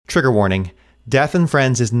Trigger warning. Death and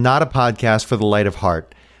Friends is not a podcast for the light of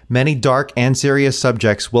heart. Many dark and serious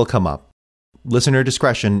subjects will come up. Listener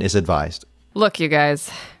discretion is advised. Look, you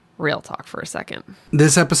guys, real talk for a second.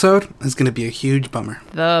 This episode is going to be a huge bummer.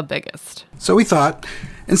 The biggest. So we thought,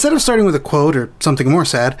 instead of starting with a quote or something more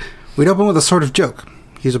sad, we'd open with a sort of joke.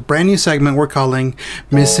 Here's a brand new segment we're calling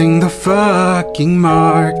Missing the Fucking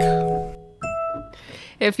Mark.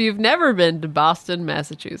 If you've never been to Boston,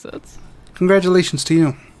 Massachusetts. Congratulations to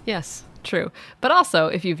you. Yes, true. But also,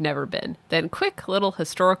 if you've never been, then quick little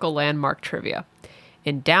historical landmark trivia.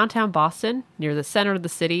 In downtown Boston, near the center of the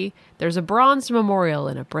city, there's a bronze memorial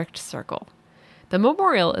in a bricked circle. The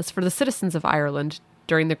memorial is for the citizens of Ireland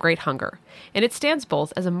during the Great Hunger, and it stands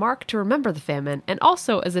both as a mark to remember the famine and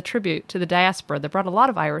also as a tribute to the diaspora that brought a lot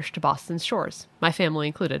of Irish to Boston's shores, my family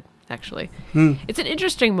included, actually. It's an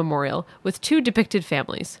interesting memorial with two depicted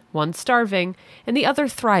families, one starving and the other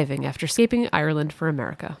thriving after escaping Ireland for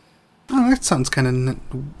America. Oh, that sounds kind of...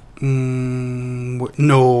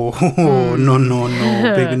 No,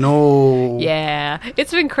 baby, no. Yeah,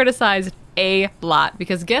 it's been criticized a lot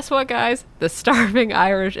because guess what, guys? The starving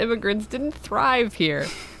Irish immigrants didn't thrive here.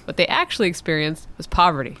 What they actually experienced was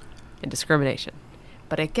poverty and discrimination.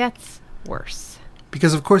 But it gets worse.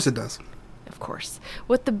 Because of course it does. Of course.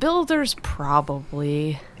 What the builders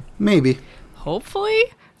probably, Maybe.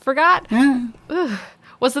 hopefully, forgot Yeah.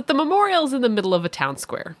 was that the memorial is in the middle of a town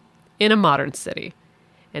square in a modern city.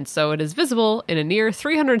 And so it is visible in a near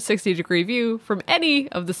 360-degree view from any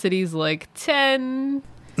of the city's, 10...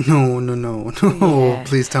 No. Yeah.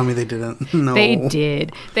 Please tell me they didn't. No. They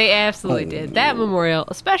did. They absolutely did. That memorial,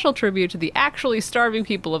 a special tribute to the actually starving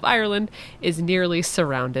people of Ireland, is nearly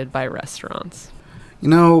surrounded by restaurants. You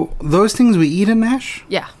know, those things we eat in Nash?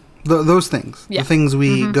 Yeah. Those things. Yeah. The things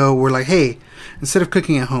we we're like, hey, instead of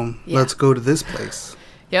cooking at home, Yeah. let's go to this place.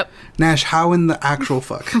 Yep. Nash, how in the actual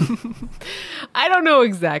fuck? I don't know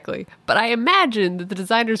exactly, but I imagine that the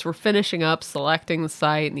designers were finishing up selecting the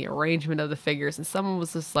site and the arrangement of the figures, and someone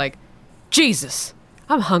was just like, Jesus,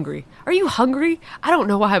 I'm hungry. Are you hungry? I don't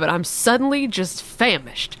know why, but I'm suddenly just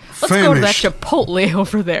famished. Let's go to that Famished. Chipotle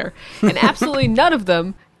over there. And absolutely none of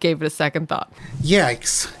them gave it a second thought.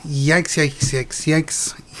 Yikes. Yickety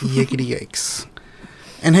yikes.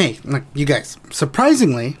 And hey, look, you guys,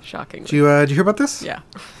 surprisingly, Shockingly. did you hear about this? Yeah.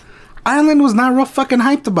 Ireland was not real fucking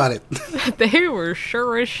hyped about it. They were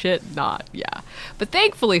sure as shit not, yeah. But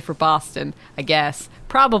thankfully for Boston, I guess,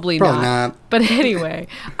 probably not. But anyway,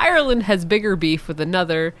 Ireland has bigger beef with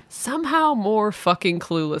another, somehow more fucking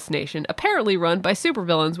clueless nation, apparently run by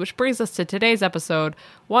supervillains, which brings us to today's episode,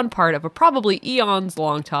 one part of a probably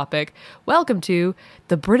eons-long topic. Welcome to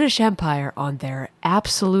the British Empire on their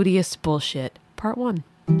absolutiest bullshit, part 1.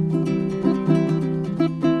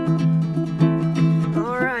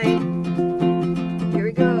 Alright, here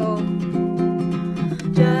we go.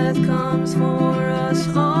 Death comes for us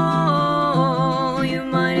all. You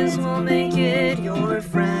might as well make it your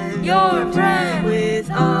friend. Your friend. With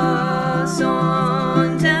us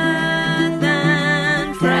on Death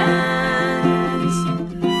and Friends.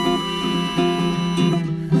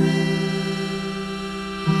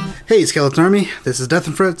 Hey, Skeleton Army, this is Death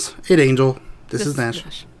and Friends. Hey, Angel. This is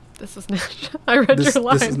Nash. This is Nash. I read your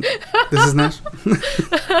line. This is Nash.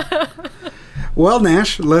 Well,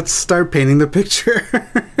 Nash, let's start painting the picture.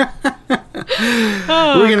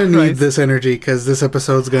 We're going to need this energy because this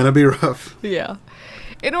episode's going to be rough. Yeah.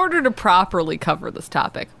 In order to properly cover this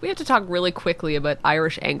topic, we have to talk really quickly about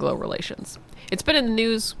Irish-Anglo relations. It's been in the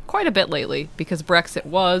news quite a bit lately because Brexit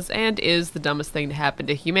was and is the dumbest thing to happen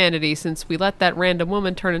to humanity since we let that random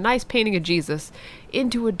woman turn a nice painting of Jesus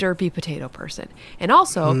into a derpy potato person. And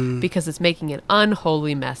also because it's making an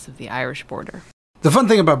unholy mess of the Irish border. The fun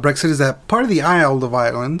thing about Brexit is that part of the Isle of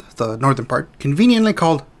Ireland, the northern part, conveniently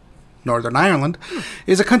called Northern Ireland,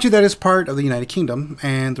 is a country that is part of the United Kingdom,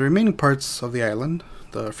 and the remaining parts of the island,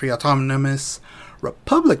 the Free Autonomous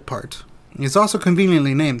Republic part, is also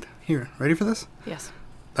conveniently named. Here, ready for this? Yes.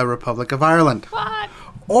 The Republic of Ireland. What?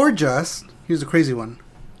 Or just, here's a crazy one,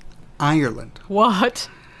 Ireland. What?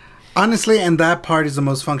 Honestly, and that part is the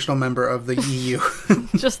most functional member of the EU.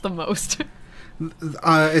 Just the most.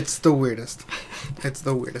 It's the weirdest. It's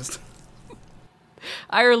the weirdest.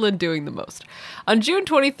 Ireland doing the most. On June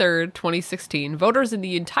 23rd, 2016, voters in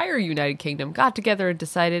the entire United Kingdom got together and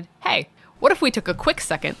decided, hey, what if we took a quick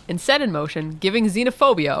second and set in motion giving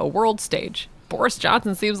xenophobia a world stage? Boris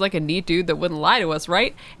Johnson seems like a neat dude that wouldn't lie to us,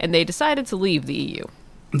 right? And they decided to leave the EU.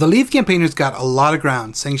 The Leave campaigners got a lot of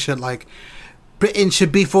ground, saying shit like, Britain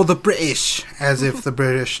should be for the British, as if the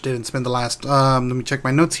British didn't spend the last... let me check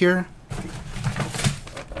my notes here.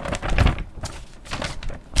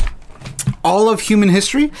 all of human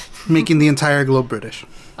history, making the entire globe British.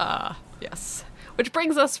 Yes. Which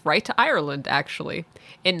brings us right to Ireland, actually.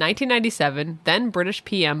 In 1997, then British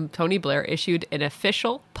PM Tony Blair issued an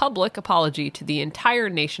official public apology to the entire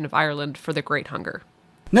nation of Ireland for the Great Hunger.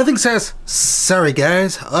 Nothing says, sorry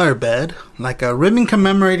guys, our bad, like a ribbon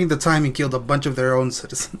commemorating the time he killed a bunch of their own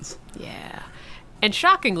citizens. Yeah. And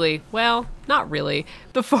shockingly, well, not really,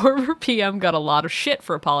 the former PM got a lot of shit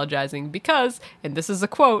for apologizing because, and this is a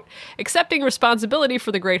quote, accepting responsibility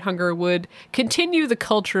for the Great Hunger would continue the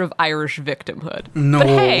culture of Irish victimhood. No. But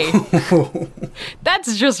hey,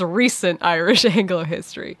 that's just recent Irish Anglo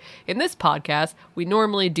history. In this podcast, we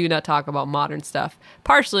normally do not talk about modern stuff,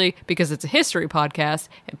 partially because it's a history podcast,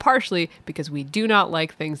 and partially because we do not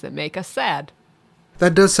like things that make us sad.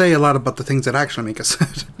 That does say a lot about the things that actually make us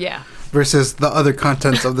sad. Yeah. Versus the other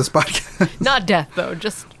contents of this podcast. Not death, though,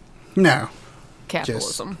 just No.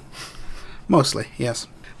 capitalism. Mostly, yes.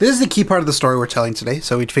 This is the key part of the story we're telling today,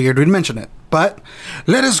 so we figured we'd mention it. But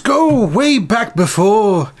let us go way back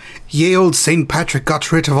before ye old St. Patrick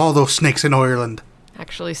got rid of all those snakes in Ireland.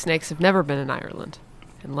 Actually, snakes have never been in Ireland.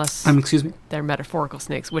 Unless Excuse me? they're metaphorical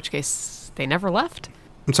snakes, in which case they never left.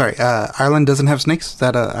 I'm sorry, Ireland doesn't have snakes? Is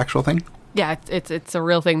that an actual thing? Yeah, it's a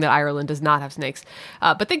real thing that Ireland does not have snakes.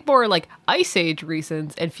 But think more like Ice Age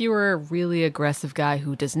reasons and fewer really aggressive guy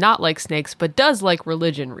who does not like snakes but does like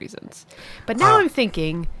religion reasons. But now I'm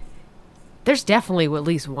thinking there's definitely at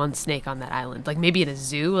least one snake on that island. Like maybe in a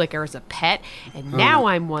zoo, like there was a pet. And now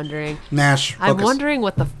I'm wondering... Nash, I'm focus. wondering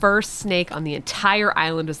what the first snake on the entire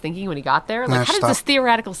island was thinking when he got there. Like, Nash, how did stop. this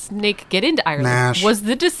theoretical snake get into Ireland? Nash. Was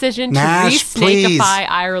the decision Nash, to re-snakeify please.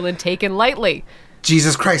 Ireland taken lightly?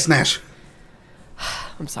 Jesus Christ, Nash.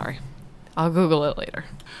 I'm sorry. I'll Google it later.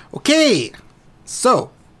 Okay,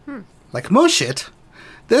 so, like most shit,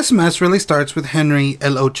 this mess really starts with Henry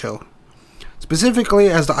El Ocho. Specifically,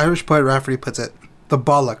 as the Irish poet Rafferty puts it, the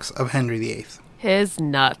bollocks of Henry VIII. His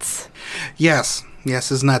nuts. Yes,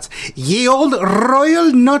 his nuts. Ye old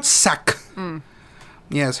royal nutsack.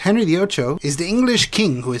 Yes, Henry the Ocho is the English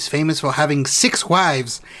king who is famous for having 6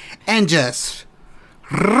 wives and just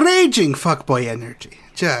raging fuckboy energy.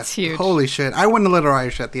 Just huge. Holy shit. I wouldn't let her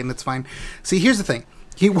Irish at the end, it's fine. See, here's the thing.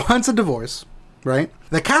 He wants a divorce, right?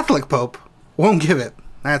 The Catholic Pope won't give it.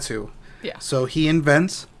 That's who. Yeah. So he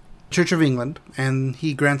invents Church of England and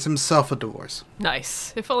he grants himself a divorce.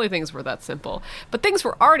 Nice. If only things were that simple. But things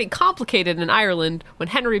were already complicated in Ireland when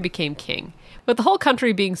Henry became king, with the whole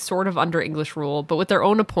country being sort of under English rule, but with their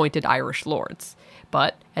own appointed Irish lords.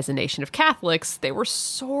 But as a nation of Catholics, they were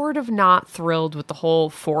sort of not thrilled with the whole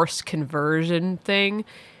forced conversion thing.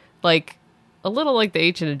 Like, a little like the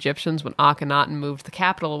ancient Egyptians when Akhenaten moved the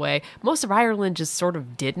capital away, most of Ireland just sort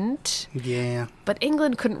of didn't. Yeah. But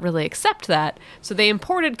England couldn't really accept that, so they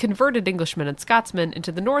imported converted Englishmen and Scotsmen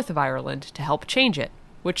into the north of Ireland to help change it,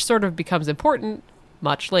 which sort of becomes important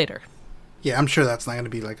much later. Yeah, I'm sure that's not going to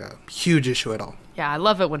be like a huge issue at all. Yeah, I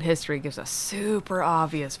love it when history gives us super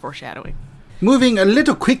obvious foreshadowing. Moving a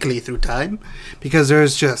little quickly through time, because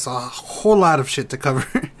there's just a whole lot of shit to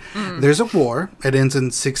cover. There's a war. It ends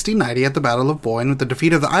in 1690 at the Battle of Boyne with the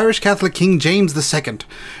defeat of the Irish Catholic King James II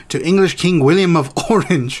to English King William of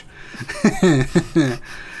Orange.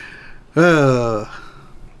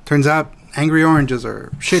 Turns out angry oranges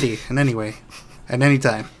are shitty in any way, at any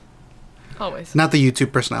time. Always. Not the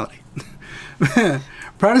YouTube personality.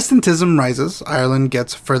 Protestantism rises, Ireland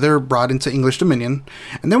gets further brought into English dominion,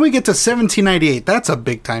 and then we get to 1798. That's a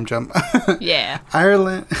big time jump. Yeah.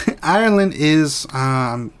 Ireland is,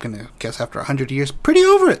 I'm going to guess after 100 years, pretty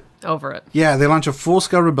over it. Over it. Yeah, they launch a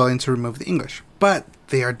full-scale rebellion to remove the English. But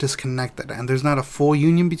they are disconnected, and there's not a full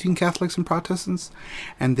union between Catholics and Protestants,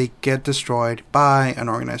 and they get destroyed by an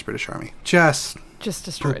organized British army. Just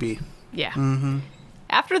destroyed. poopy. Yeah.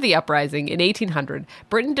 After the uprising in 1800,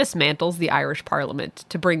 Britain dismantles the Irish Parliament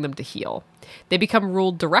to bring them to heel. They become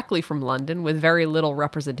ruled directly from London with very little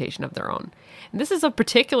representation of their own. And this is of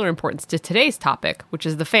particular importance to today's topic, which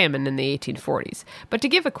is the famine in the 1840s. But to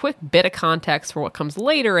give a quick bit of context for what comes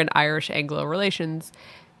later in Irish-Anglo relations,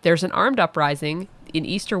 there's an armed uprising in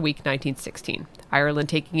Easter week 1916, Ireland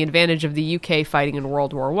taking advantage of the UK fighting in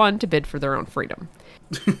World War I to bid for their own freedom.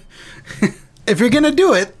 If you're going to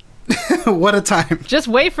do it, what a time. Just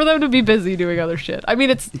wait for them to be busy doing other shit. I mean,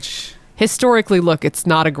 it's historically, look, it's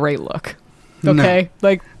not a great look. Okay?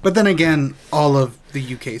 No. But then again, all of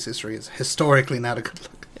the UK's history is historically not a good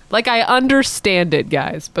look. Like, I understand it,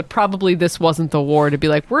 guys, but probably this wasn't the war to be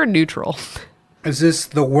like, we're neutral. Is this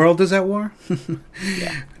the world is at war?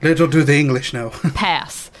 Yeah. Little do the English know.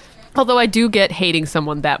 Pass. Although I do get hating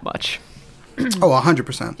someone that much. Oh,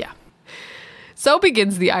 100%. Yeah. So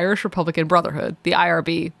begins the Irish Republican Brotherhood, the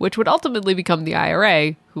IRB, which would ultimately become the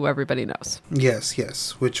IRA, who everybody knows. Yes,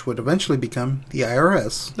 which would eventually become the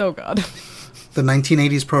IRS, Oh, God. the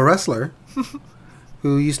 1980s pro wrestler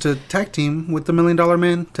who used to tag team with the $1 Million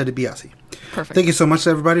Man, Ted DiBiase. Perfect. Thank you so much,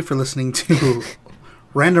 everybody, for listening to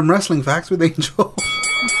Random Wrestling Facts with Angel.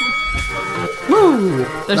 Woo!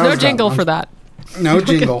 There's That no was jingle dumb. for that. No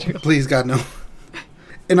jingle. Please, God, no.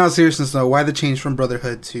 In all seriousness, though, why the change from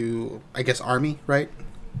Brotherhood to, I guess, Army, right?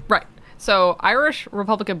 Right. So Irish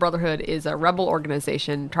Republican Brotherhood is a rebel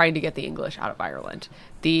organization trying to get the English out of Ireland.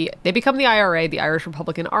 They become the IRA, the Irish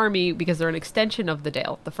Republican Army, because they're an extension of the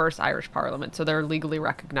Dáil, the first Irish parliament. So they're legally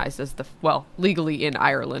recognized as legally in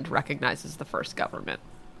Ireland, recognized as the first government.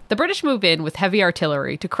 The British move in with heavy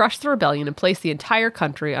artillery to crush the rebellion and place the entire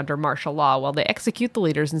country under martial law while they execute the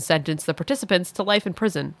leaders and sentence the participants to life in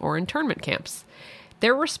prison or internment camps.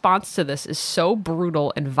 Their response to this is so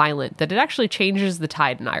brutal and violent that it actually changes the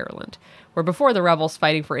tide in Ireland. Where before the rebels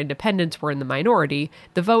fighting for independence were in the minority,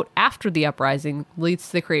 the vote after the uprising leads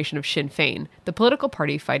to the creation of Sinn Féin, the political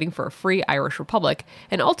party fighting for a free Irish republic,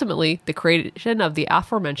 and ultimately the creation of the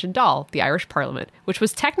aforementioned Dáil, the Irish Parliament, which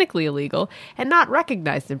was technically illegal and not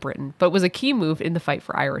recognized in Britain, but was a key move in the fight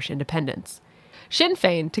for Irish independence. Sinn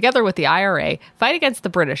Féin, together with the IRA, fight against the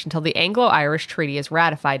British until the Anglo-Irish Treaty is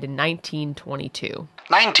ratified in 1922.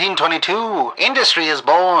 1922, industry is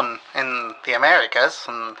born in the Americas,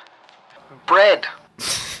 and bread.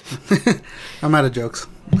 I'm out of jokes.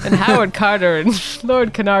 And Howard Carter and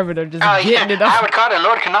Lord Carnarvon are just getting it up. Howard Carter and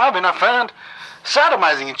Lord Carnarvon are found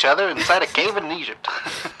sodomizing each other inside a cave in Egypt.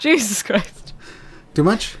 Jesus Christ. Too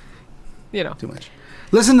much? You know. Too much.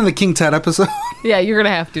 Listen to the King Tut episode. Yeah, you're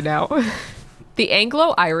going to have to now. The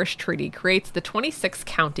Anglo-Irish Treaty creates the 26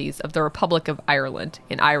 counties of the Republic of Ireland,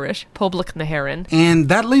 in Irish, Poblacht na hÉireann. And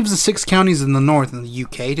that leaves the 6 counties in the north in the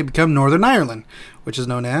UK to become Northern Ireland, which is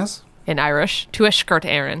known as... In Irish, Tuaisceart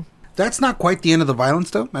Éireann. That's not quite the end of the violence,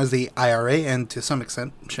 though, as the IRA, and to some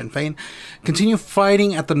extent Sinn Féin, continue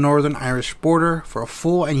fighting at the Northern Irish border for a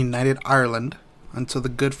full and united Ireland until the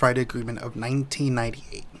Good Friday Agreement of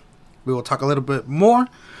 1998. We will talk a little bit more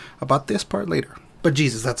about this part later. But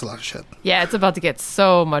Jesus, that's a lot of shit. Yeah, it's about to get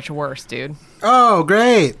so much worse, dude. Oh,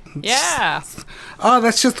 great. Yeah. Oh,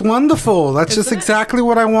 that's just wonderful. That's just Isn't it? exactly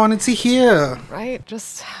what I wanted to hear. Right?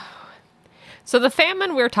 So the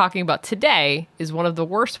famine we're talking about today is one of the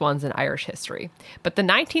worst ones in Irish history. But the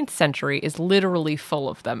 19th century is literally full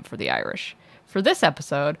of them for the Irish. For this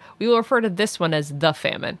episode, we will refer to this one as the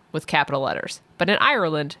famine, with capital letters. But in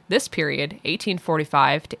Ireland, this period,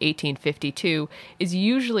 1845 to 1852, is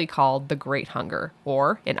usually called the Great Hunger,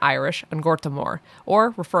 or, in Irish, An Gortamór,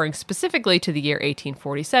 or, referring specifically to the year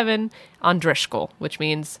 1847, An Driscoll, which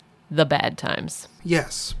means the bad times.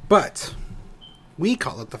 Yes, but we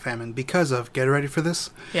call it the famine because of, get ready for this?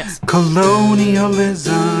 Yes.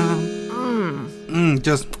 Colonialism.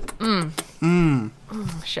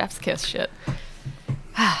 Chef's kiss shit.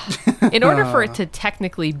 In order for it to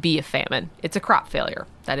technically be a famine, it's a crop failure.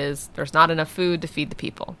 That is, there's not enough food to feed the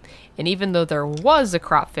people. And even though there was a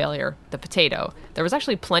crop failure, the potato, there was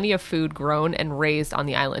actually plenty of food grown and raised on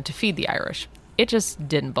the island to feed the Irish. It just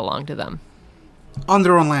didn't belong to them. On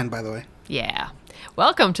their own land, by the way. Yeah.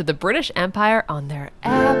 Welcome to the British Empire on their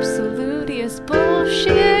absolutist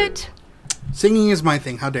bullshit. Singing is my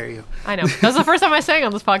thing. How dare you? I know. That was the first time I sang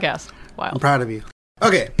on this podcast. I'm Wow. proud of you.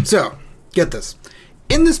 Okay, so, get this.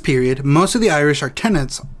 In this period, most of the Irish are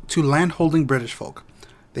tenants to land-holding British folk.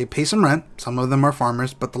 They pay some rent, some of them are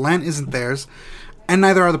farmers, but the land isn't theirs, and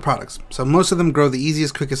neither are the products. So most of them grow the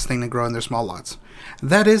easiest, quickest thing to grow in their small lots.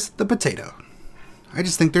 That is the potato. I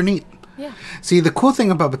just think they're neat. Yeah. See, the cool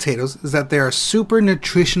thing about potatoes is that they are super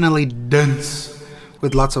nutritionally dense,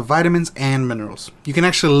 with lots of vitamins and minerals. You can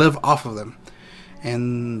actually live off of them.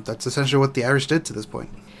 And that's essentially what the Irish did to this point.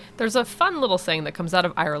 There's a fun little saying that comes out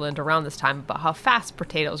of Ireland around this time about how fast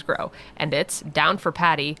potatoes grow, and it's down for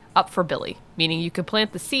Paddy, up for Billy, meaning you can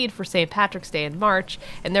plant the seed for St. Patrick's Day in March,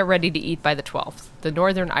 and they're ready to eat by the 12th, the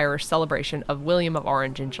Northern Irish celebration of William of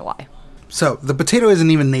Orange in July. So, the potato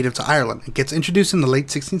isn't even native to Ireland. It gets introduced in the late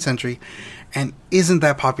 16th century and isn't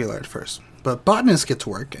that popular at first. But botanists get to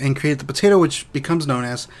work and create the potato, which becomes known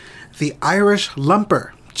as the Irish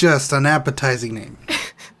lumper. Just an appetizing name.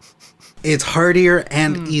 It's hardier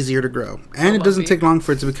and easier to grow. And it doesn't lumpy. take long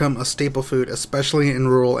for it to become a staple food, especially in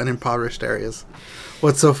rural and impoverished areas.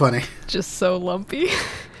 What's so funny? Just so lumpy.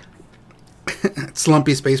 It's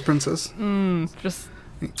Lumpy Space Princess. Just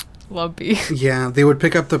lumpy. Yeah, they would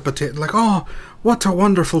pick up the potato, like, oh, what a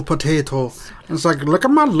wonderful potato. And it's like, look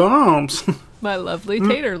at my lumps. My lovely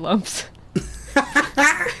tater lumps.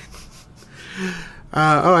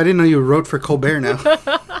 I didn't know you wrote for Colbert now.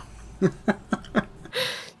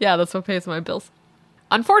 Yeah, that's what pays my bills.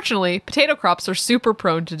 Unfortunately, potato crops are super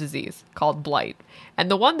prone to disease, called blight,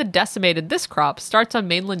 and the one that decimated this crop starts on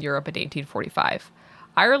mainland Europe in 1845.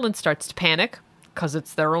 Ireland starts to panic, because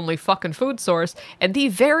it's their only fucking food source, and the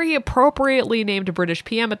very appropriately named British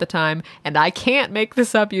PM at the time, and I can't make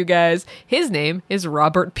this up, you guys, his name is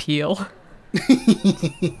Robert Peel.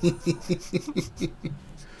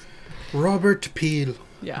 Robert Peel.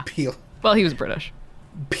 Yeah. Peel. Well, he was British.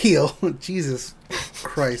 Peel. Jesus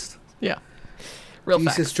Christ. Yeah. Real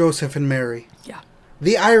Jesus, facts. Joseph, and Mary. Yeah.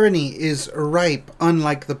 The irony is ripe,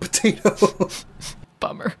 unlike the potato.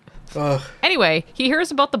 Bummer. Ugh. Anyway, he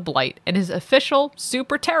hears about the blight, and his official,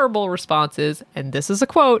 super terrible response is, and this is a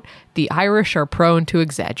quote, "The Irish are prone to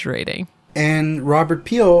exaggerating." And Robert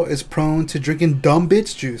Peel is prone to drinking dumb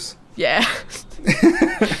bitch juice. Yeah.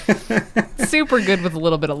 Super good with a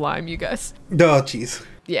little bit of lime, you guys. Oh, jeez.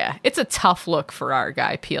 Yeah, it's a tough look for our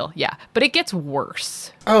guy, Peel. Yeah, but it gets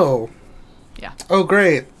worse. Oh. Yeah. Oh,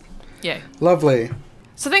 great. Yay. Lovely.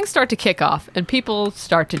 So things start to kick off, and people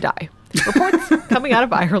start to die. Reports coming out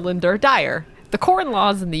of Ireland are dire. The corn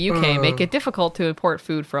laws in the UK make it difficult to import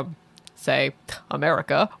food from, say,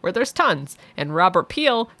 America, where there's tons. And Robert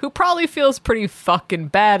Peel, who probably feels pretty fucking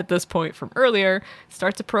bad at this point from earlier,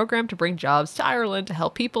 starts a program to bring jobs to Ireland to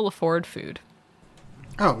help people afford food.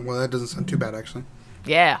 Oh, well, that doesn't sound too bad, actually.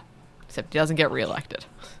 Yeah, except he doesn't get reelected.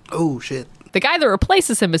 Oh, shit. The guy that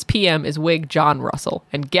replaces him as PM is Whig John Russell.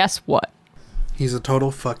 And guess what? He's a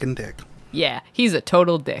total fucking dick. Yeah, he's a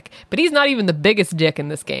total dick. But he's not even the biggest dick in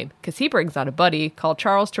this game, because he brings out a buddy called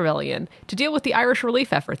Charles Trevelyan to deal with the Irish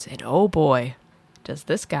relief efforts. And oh boy, does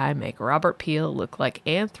this guy make Robert Peel look like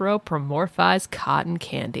anthropomorphized cotton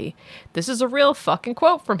candy. This is a real fucking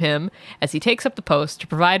quote from him as he takes up the post to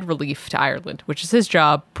provide relief to Ireland, which is his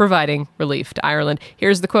job, providing relief to Ireland.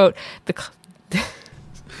 Here's the quote.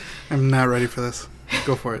 I'm not ready for this.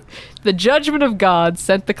 Go for it. The judgment of God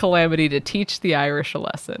sent the calamity to teach the Irish a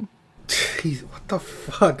lesson. Jeez, what the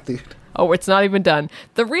fuck, dude? Oh, it's not even done.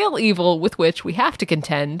 The real evil with which we have to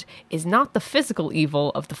contend is not the physical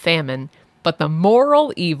evil of the famine, but the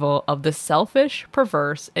moral evil of the selfish,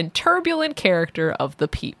 perverse, and turbulent character of the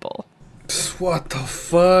people. What the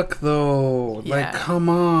fuck, though? Yeah. Like, come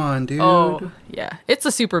on, dude. Oh, yeah. It's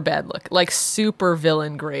a super bad look. Like, super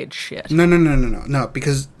villain grade shit. No,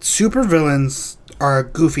 because super villains are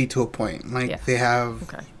goofy to a point. Like, Yeah. they have...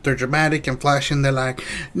 Okay. They're dramatic and flashy, and they're like,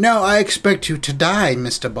 no, I expect you to die,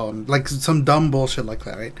 Mr. Bone. Like, some dumb bullshit like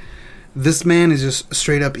that, right? This man is just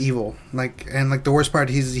straight up evil. Like, and like, the worst part,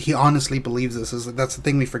 he honestly believes this. That's the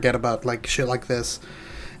thing we forget about, like, shit like this.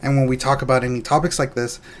 And when we talk about any topics like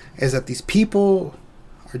this, is that these people,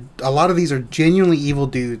 a lot of these are genuinely evil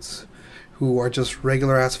dudes who are just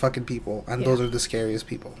regular ass fucking people. And those are the scariest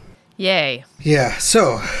people. Yay. Yeah,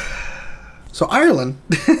 so Ireland.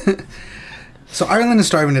 So Ireland is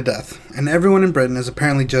starving to death. And everyone in Britain is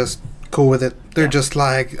apparently just cool with it. They're just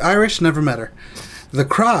like, Irish, never met her. The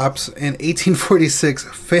crops in 1846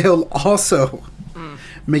 failed also,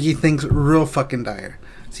 making things real fucking dire.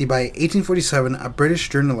 See, by 1847, a British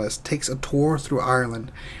journalist takes a tour through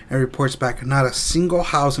Ireland and reports back not a single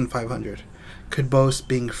house in 500 could boast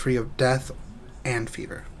being free of death and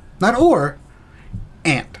fever. Not or,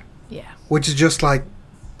 and. Yeah. Which is just like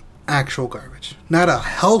actual garbage. Not a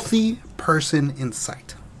healthy person in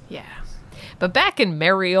sight. Yeah. But back in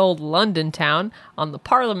merry old London town, on the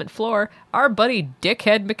Parliament floor, our buddy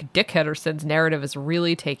Dickhead McDickheaderson's narrative is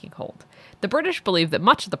really taking hold. The British believe that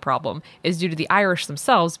much of the problem is due to the Irish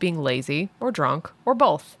themselves being lazy, or drunk, or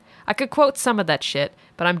both. I could quote some of that shit,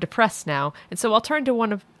 but I'm depressed now, and so I'll turn to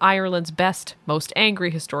one of Ireland's best, most angry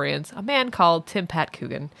historians, a man called Tim Pat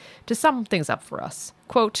Coogan, to sum things up for us.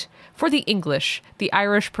 Quote, "For the English, the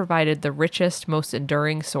Irish provided the richest, most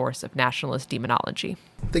enduring source of nationalist demonology."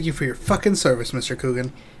 Thank you for your fucking service, Mr.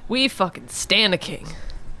 Coogan. We fucking stand a king.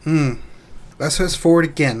 Let's fast forward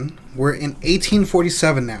again. We're in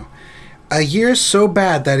 1847 now. A year so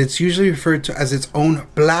bad that it's usually referred to as its own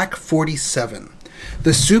Black 47.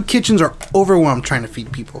 The soup kitchens are overwhelmed trying to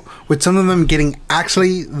feed people, with some of them getting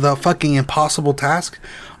actually the fucking impossible task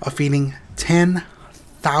of feeding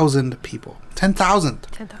 10,000 people. 10,000.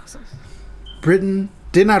 10,000. Britain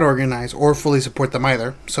did not organize or fully support them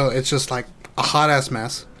either, so it's just like a hot-ass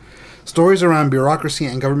mess. Stories around bureaucracy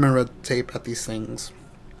and government red tape at these things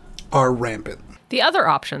are rampant. The other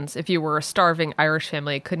options, if you were a starving Irish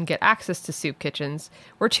family and couldn't get access to soup kitchens,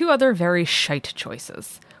 were two other very shite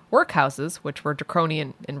choices. Workhouses, which were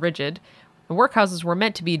draconian and rigid, And workhouses were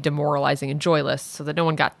meant to be demoralizing and joyless so that no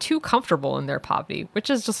one got too comfortable in their poverty, which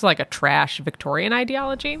is just like a trash Victorian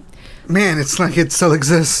ideology. Man, it's like it still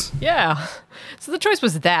exists. Yeah. So the choice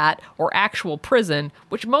was that or actual prison,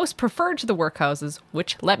 which most preferred to the workhouses,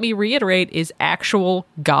 which, let me reiterate, is actual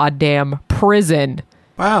goddamn prison.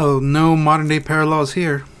 Wow, no modern day parallels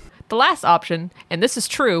here. The last option, and this is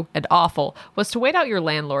true and awful, was to wait out your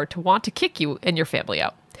landlord to want to kick you and your family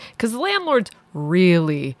out. Because the landlords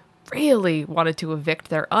really wanted to evict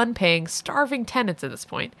their unpaying, starving tenants at this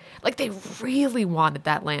point. Like, they really wanted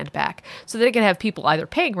that land back so they could have people either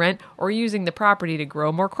paying rent or using the property to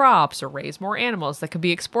grow more crops or raise more animals that could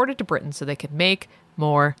be exported to Britain so they could make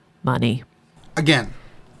more money. Again,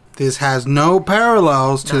 this has no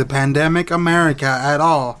parallels to the pandemic America at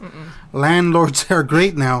all. Landlords are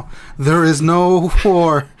great now. There is no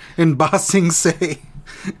war in Ba Sing Se.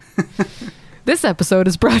 This episode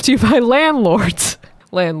is brought to you by landlords.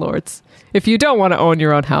 Landlords, if you don't want to own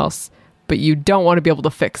your own house, but you don't want to be able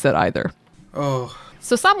to fix it either. Oh.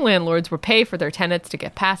 So some landlords would pay for their tenants to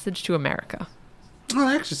get passage to America. Oh,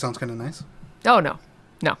 that actually sounds kind of nice. Oh, no.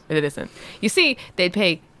 No, it isn't. You see, they'd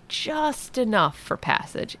pay just enough for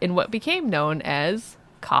passage in what became known as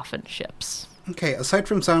coffin ships. Okay, aside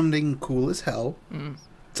from sounding cool as hell,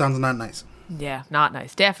 sounds not nice. Yeah, not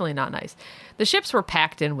nice. Definitely not nice. The ships were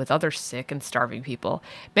packed in with other sick and starving people.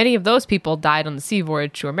 Many of those people died on the sea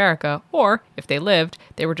voyage to America, or, if they lived,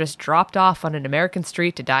 they were just dropped off on an American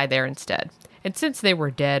street to die there instead. And since they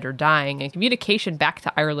were dead or dying and communication back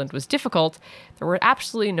to Ireland was difficult, there were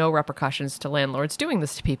absolutely no repercussions to landlords doing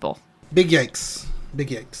this to people. Big yikes. Big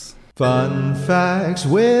yikes. Fun facts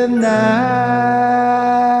with Nash.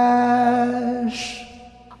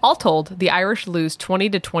 All told, the Irish lose 20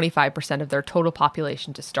 to 25% of their total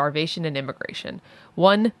population to starvation and immigration.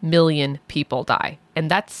 1 million people die. And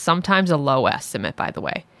that's sometimes a low estimate, by the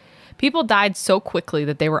way. People died so quickly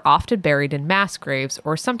that they were often buried in mass graves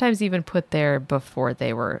or sometimes even put there before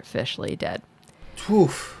they were officially dead.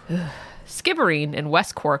 Oof. Skibbereen in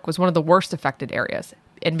West Cork was one of the worst affected areas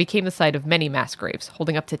and became the site of many mass graves,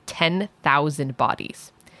 holding up to 10,000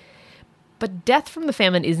 bodies. But death from the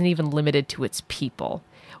famine isn't even limited to its people.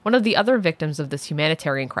 One of the other victims of this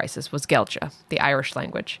humanitarian crisis was Gaeilge, the Irish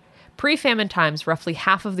language. Pre-famine times, roughly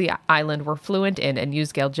half of the island were fluent in and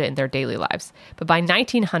used Gaeilge in their daily lives. But by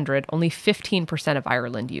 1900, only 15% of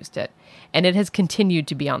Ireland used it, and it has continued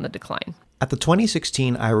to be on the decline. At the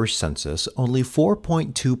 2016 Irish census, only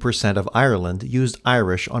 4.2% of Ireland used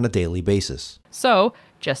Irish on a daily basis. So,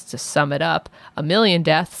 just to sum it up, 1 million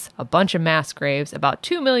deaths, a bunch of mass graves, about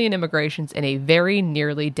 2 million immigrations, and a very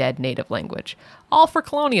nearly dead native language. All for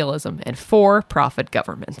colonialism and for-profit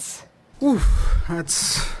governments. Oof.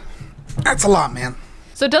 That's a lot, man.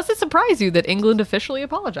 So does it surprise you that England officially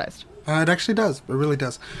apologized? It actually does. It really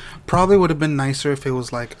does. Probably would have been nicer if it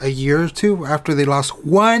was like a year or two after they lost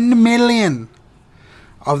 1 million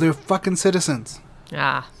of their fucking citizens.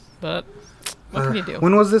 But what can you do?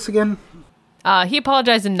 When was this again? He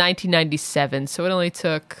apologized in 1997, so it only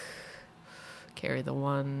took,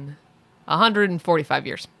 145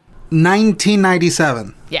 years.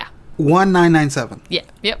 1997. Yeah. 1997. Yeah.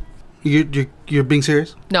 Yep. You're being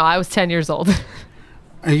serious? No, I was 10 years old.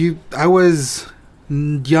 I was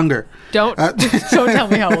younger. Don't tell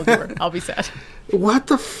me how old you were. I'll be sad. What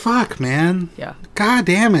the fuck, man? Yeah. God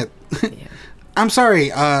damn it. Yeah. I'm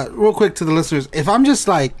sorry, real quick to the listeners. If I'm just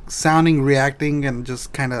like reacting and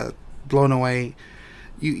just kind of blown away,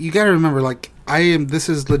 you gotta remember, like, this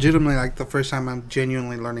is legitimately like the first time I'm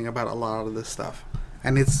genuinely learning about a lot of this stuff.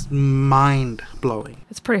 And it's mind-blowing.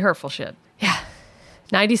 It's pretty hurtful shit. Yeah.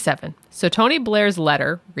 97. So Tony Blair's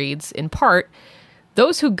letter reads, in part,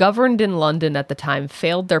 those who governed in London at the time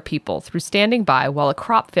failed their people through standing by while a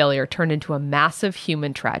crop failure turned into a massive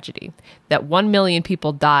human tragedy. That 1 million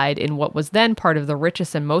people died in what was then part of the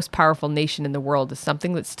richest and most powerful nation in the world is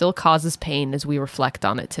something that still causes pain as we reflect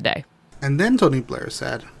on it today. And then Tony Blair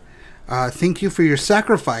said, thank you for your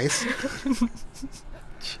sacrifice.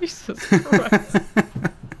 Jesus Christ.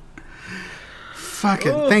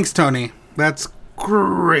 Fucking thanks, Tony. That's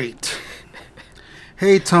great.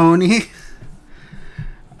 Hey, Tony.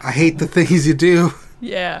 I hate the things you do.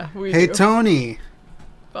 Yeah, we Hey, do. Tony.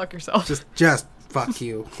 Fuck yourself. Just fuck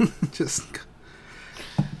you.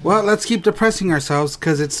 Well, let's keep depressing ourselves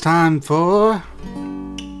because it's time for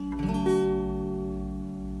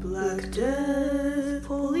Black Death,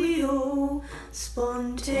 polio,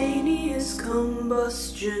 spontaneous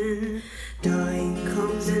combustion. Dying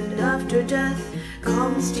comes, and after death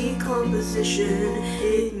comes decomposition.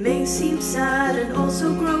 It may seem sad and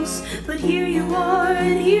also gross, but here you are,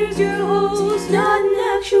 and here's your host, not an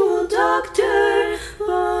actual doctor, but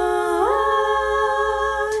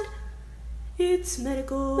It's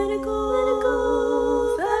medical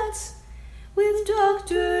facts with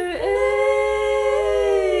Dr.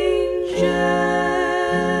 Angel.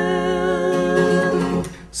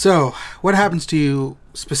 So, what happens to you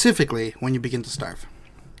specifically when you begin to starve?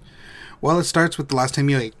 Well, it starts with the last time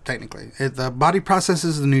you ate, technically. The body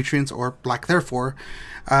processes the nutrients, or lack therefore,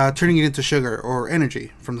 turning it into sugar or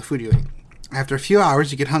energy from the food you ate. After a few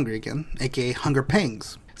hours, you get hungry again, aka hunger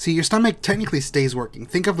pangs. See, your stomach technically stays working.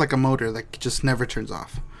 Think of like a motor that just never turns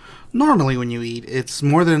off. Normally when you eat, it's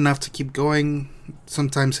more than enough to keep going,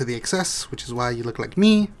 sometimes to the excess, which is why you look like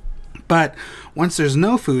me. But once there's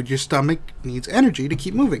no food, your stomach needs energy to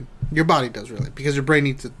keep moving. Your body does, really, because your brain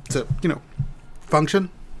needs to function.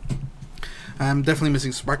 I'm definitely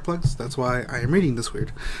missing spark plugs. That's why I am reading this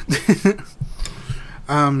weird.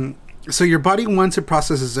 So your body, once it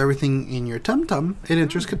processes everything in your tum-tum, it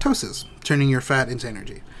enters ketosis, turning your fat into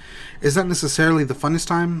energy. It's not necessarily the funnest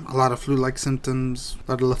time, a lot of flu-like symptoms,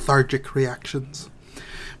 a lot of lethargic reactions,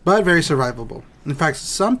 but very survivable. In fact,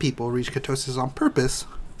 some people reach ketosis on purpose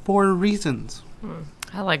for reasons.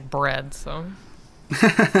 I like bread, so...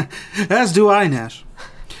 As do I, Nash.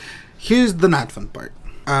 Here's the not fun part.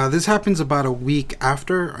 This happens about a week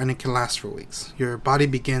after, and it can last for weeks. Your body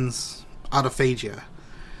begins autophagia,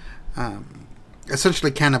 essentially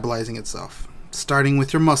cannibalizing itself, starting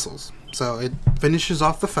with your muscles. So it finishes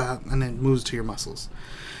off the fat and it moves to your muscles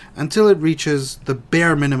until it reaches the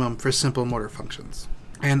bare minimum for simple motor functions.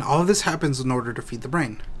 And all of this happens in order to feed the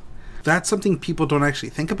brain. That's something people don't actually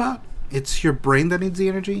think about. It's your brain that needs the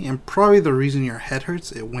energy, and probably the reason your head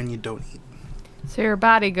hurts when you don't eat. So your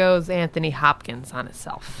body goes Anthony Hopkins on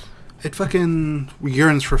itself. It fucking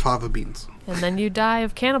yearns for fava beans. And then you die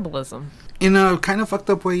of cannibalism. In a kind of fucked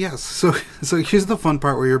up way, yes. So here's the fun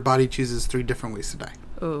part where your body chooses 3 different ways to die.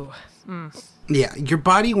 Ooh. Yeah, your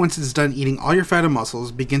body, once it's done eating all your fat and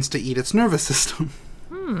muscles, begins to eat its nervous system.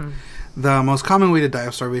 The most common way to die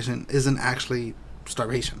of starvation isn't actually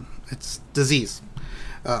starvation. It's disease.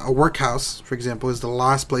 A workhouse, for example, is the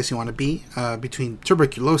last place you want to be, between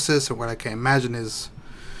tuberculosis and what I can imagine is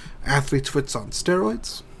athlete's foot's on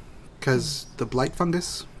steroids, because the blight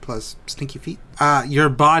fungus plus stinky feet. Your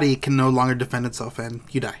body can no longer defend itself and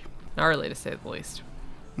you die. Gnarly, to say the least.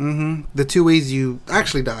 The 2 ways you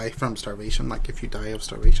actually die from starvation, like if you die of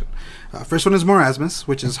starvation. First one is marasmus,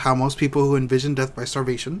 which is how most people who envision death by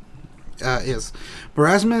starvation is.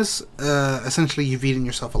 Marasmus, essentially you've eaten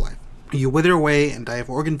yourself alive. You wither away and die of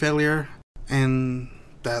organ failure, and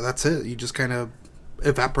that's it. You just kind of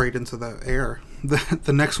evaporate into the air.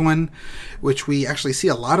 The next one, which we actually see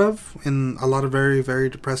a lot of in a lot of very, very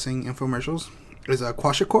depressing infomercials, is a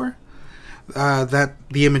kwashiorkor. That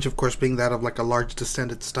the image, of course, being that of like a large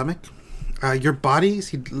distended stomach. Your body,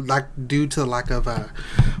 due to the lack of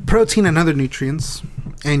protein and other nutrients,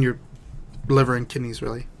 and your liver and kidneys,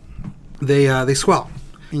 really, they swell,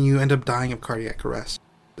 and you end up dying of cardiac arrest.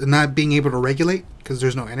 And not being able to regulate because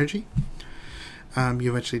there's no energy, you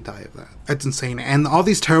eventually die of that. That's insane. And all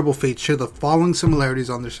these terrible fates share the following similarities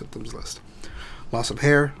on their symptoms list: loss of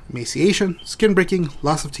hair, emaciation, skin breaking,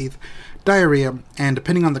 loss of teeth, diarrhea, and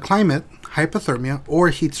depending on the climate, hypothermia or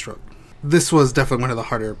heat stroke. This was definitely one of the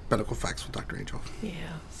harder medical facts with Dr. Angel.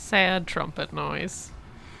 Yeah, sad trumpet noise.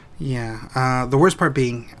 Yeah, the worst part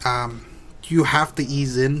being, you have to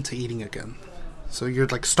ease into eating again. So you're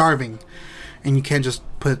like starving, and you can't just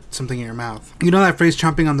put something in your mouth. You know that phrase,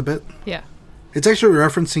 chomping on the bit? Yeah. It's actually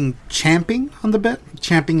referencing champing on the bit.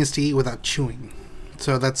 Champing is to eat without chewing.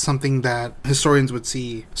 So that's something that historians would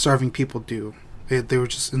see starving people do. They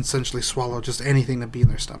would just essentially swallow just anything to be in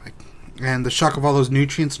their stomach. And the shock of all those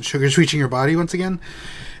nutrients and sugars reaching your body once again,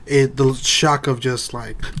 the shock of just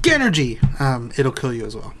like, get energy, it'll kill you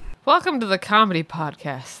as well. Welcome to the comedy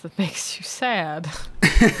podcast that makes you sad.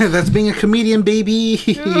 That's being a comedian, baby.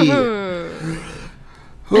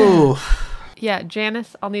 Oh. Yeah,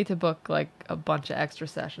 Janice, I'll need to book like a bunch of extra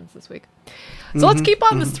sessions this week. So let's keep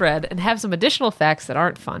on this thread and have some additional facts that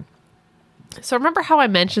aren't fun. So remember how I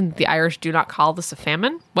mentioned the Irish do not call this a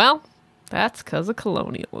famine? Well, that's because of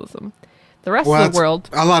colonialism. The rest of the world...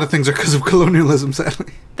 A lot of things are because of colonialism,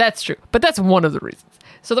 sadly. That's true, but that's one of the reasons.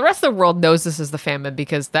 So the rest of the world knows this as the famine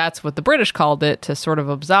because that's what the British called it to sort of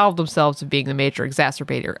absolve themselves of being the major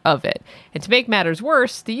exacerbator of it. And to make matters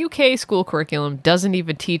worse, the UK school curriculum doesn't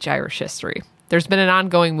even teach Irish history. There's been an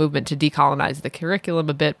ongoing movement to decolonize the curriculum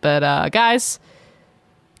a bit, but guys,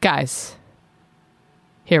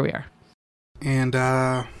 here we are. And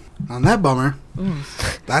on that bummer,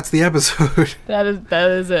 that's the episode. That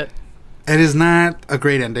is it. It is not a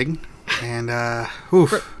great ending. And,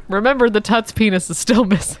 remember, the Tut's penis is still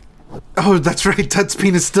missing. Oh, that's right. Tut's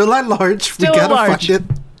penis still at large. Still we gotta at large. find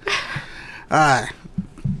it.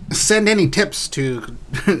 Send any tips to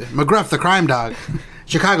McGruff the Crime Dog,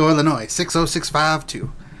 Chicago, Illinois,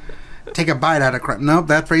 60652. Take a bite out of crime. Nope,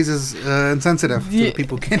 that phrase is insensitive to the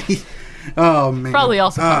people who can eat. Oh, man. Probably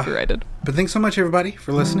also copyrighted. But thanks so much, everybody,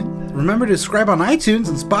 for listening. Remember to subscribe on iTunes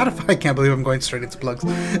and Spotify. I can't believe I'm going straight into plugs.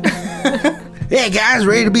 Hey, guys,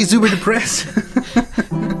 ready to be super depressed?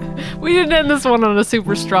 We didn't end this one on a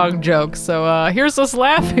super strong joke, so here's us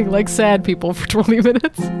laughing like sad people for 20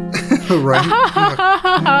 minutes. Right.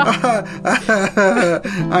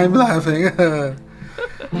 I'm laughing.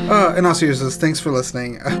 In all seriousness, thanks for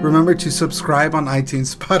listening. Remember to subscribe on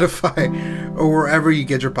iTunes, Spotify, or wherever you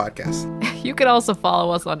get your podcasts. You can also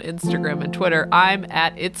follow us on Instagram and Twitter. I'm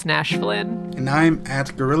at It's Nash Flynn. And I'm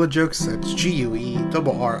at Gorilla Jokes. That's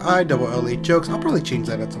GUERRILLE Jokes. I'll probably change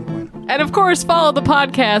that at some point. And of course, follow the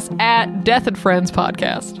podcast at Death and Friends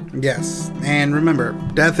Podcast. Yes. And remember,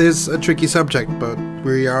 death is a tricky subject, but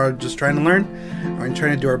we are just trying to learn. We're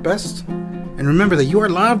trying to do our best. And remember that you are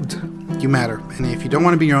loved. You matter. And if you don't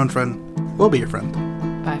want to be your own friend, we'll be your friend.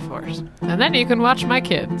 By force. And then you can watch my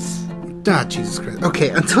kids. Ah, Jesus Christ. Okay,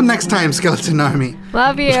 until next time, Skeleton Army.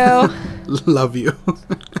 Love you. Love you.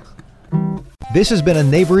 This has been a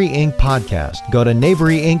Knavery Inc. podcast. Go to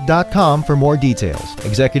knaveryinc.com for more details.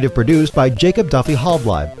 Executive produced by Jacob Duffy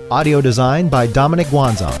Hallbleib. Audio designed by Dominic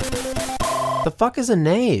Wanzon. The fuck is a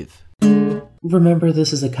knave? Remember,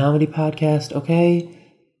 this is a comedy podcast, okay?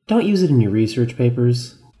 Don't use it in your research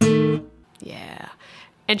papers. Yeah.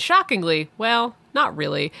 And shockingly, well, not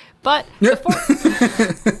really, but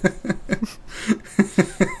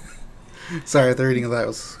Sorry, the reading of that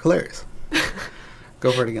was hilarious.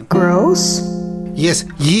 Go for it again. Gross. Yes,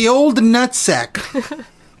 ye old nutsack.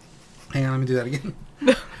 Hang on, let me do that again.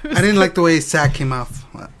 I didn't like the way sack came off.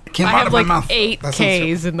 It came I out have of like my mouth. 8 That sounds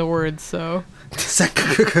K's in the word, so. Sack.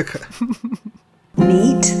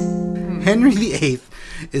 Neat. Henry VIII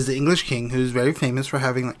is the English king who's very famous for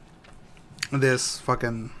having like this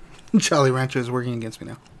fucking Jolly Rancher is working against me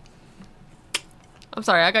now. I'm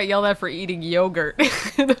sorry, I got yelled at for eating yogurt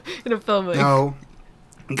in a filming. No,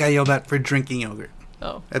 I got yelled at for drinking yogurt.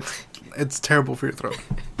 Oh. It's terrible for your throat.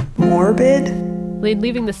 Morbid.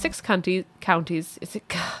 Leaving the 6 counties. Is it?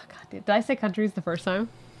 God, did I say countries the first time?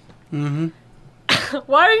 Mm-hmm.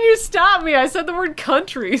 Why didn't you stop me? I said the word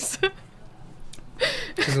countries.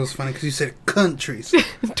 Because it was funny because you said countries.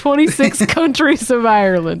 26 countries of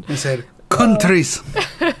Ireland. I said countries.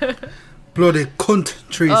 Bloody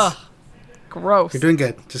countries. Ugh. Gross. You're doing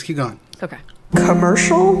good. Just keep going. Okay.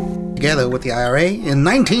 Commercial. Together with the IRA in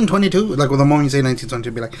 1922, like with the moment you say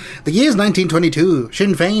 1922, be like, the year is 1922.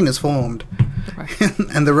 Sinn Féin is formed,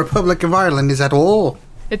 and the Republic of Ireland is at war.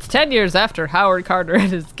 It's 10 years after Howard Carter and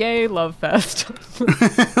his gay love fest.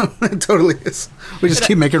 It totally is. We just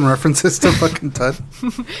keep making references to fucking Tut.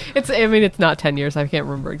 It's not 10 years. I can't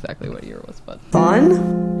remember exactly what year it was, but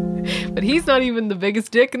Fun. But he's not even the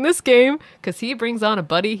biggest dick in this game because he brings on a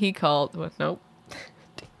buddy he called. Nope.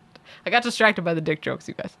 I got distracted by the dick jokes,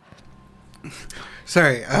 you guys.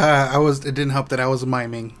 Sorry, it didn't help that I was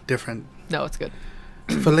miming different. No, it's good.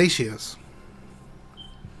 Fallacious.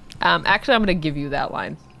 Actually, I'm gonna give you that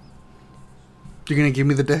line. You're gonna give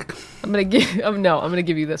me the dick? I'm gonna give. I'm gonna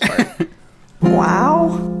give you this part.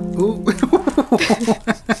 Wow. Ooh.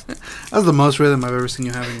 That's the most rhythm I've ever seen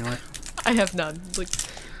you have in your life. I have none.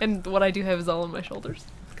 And what I do have is all on my shoulders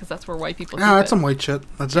because that's where white people. No, keep that's it. some white shit.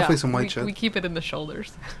 That's definitely some white shit. We keep it in the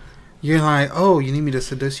shoulders. You're like, oh, you need me to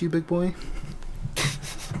seduce you, big boy?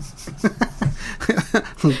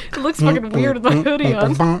 It looks fucking weird with my hoodie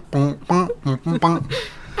on.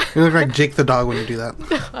 You look like Jake the dog when you do that.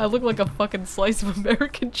 I look like a fucking slice of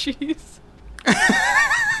American cheese.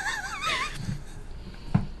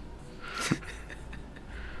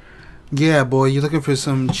 Yeah, boy, you looking for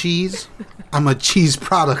some cheese? I'm a cheese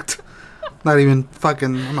product. Not even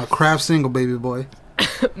fucking, I'm a Kraft single, baby boy.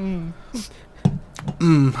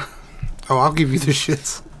 Oh, I'll give you the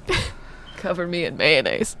shits. Cover me in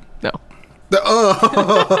mayonnaise. No.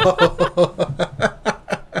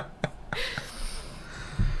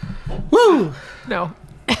 Woo! No.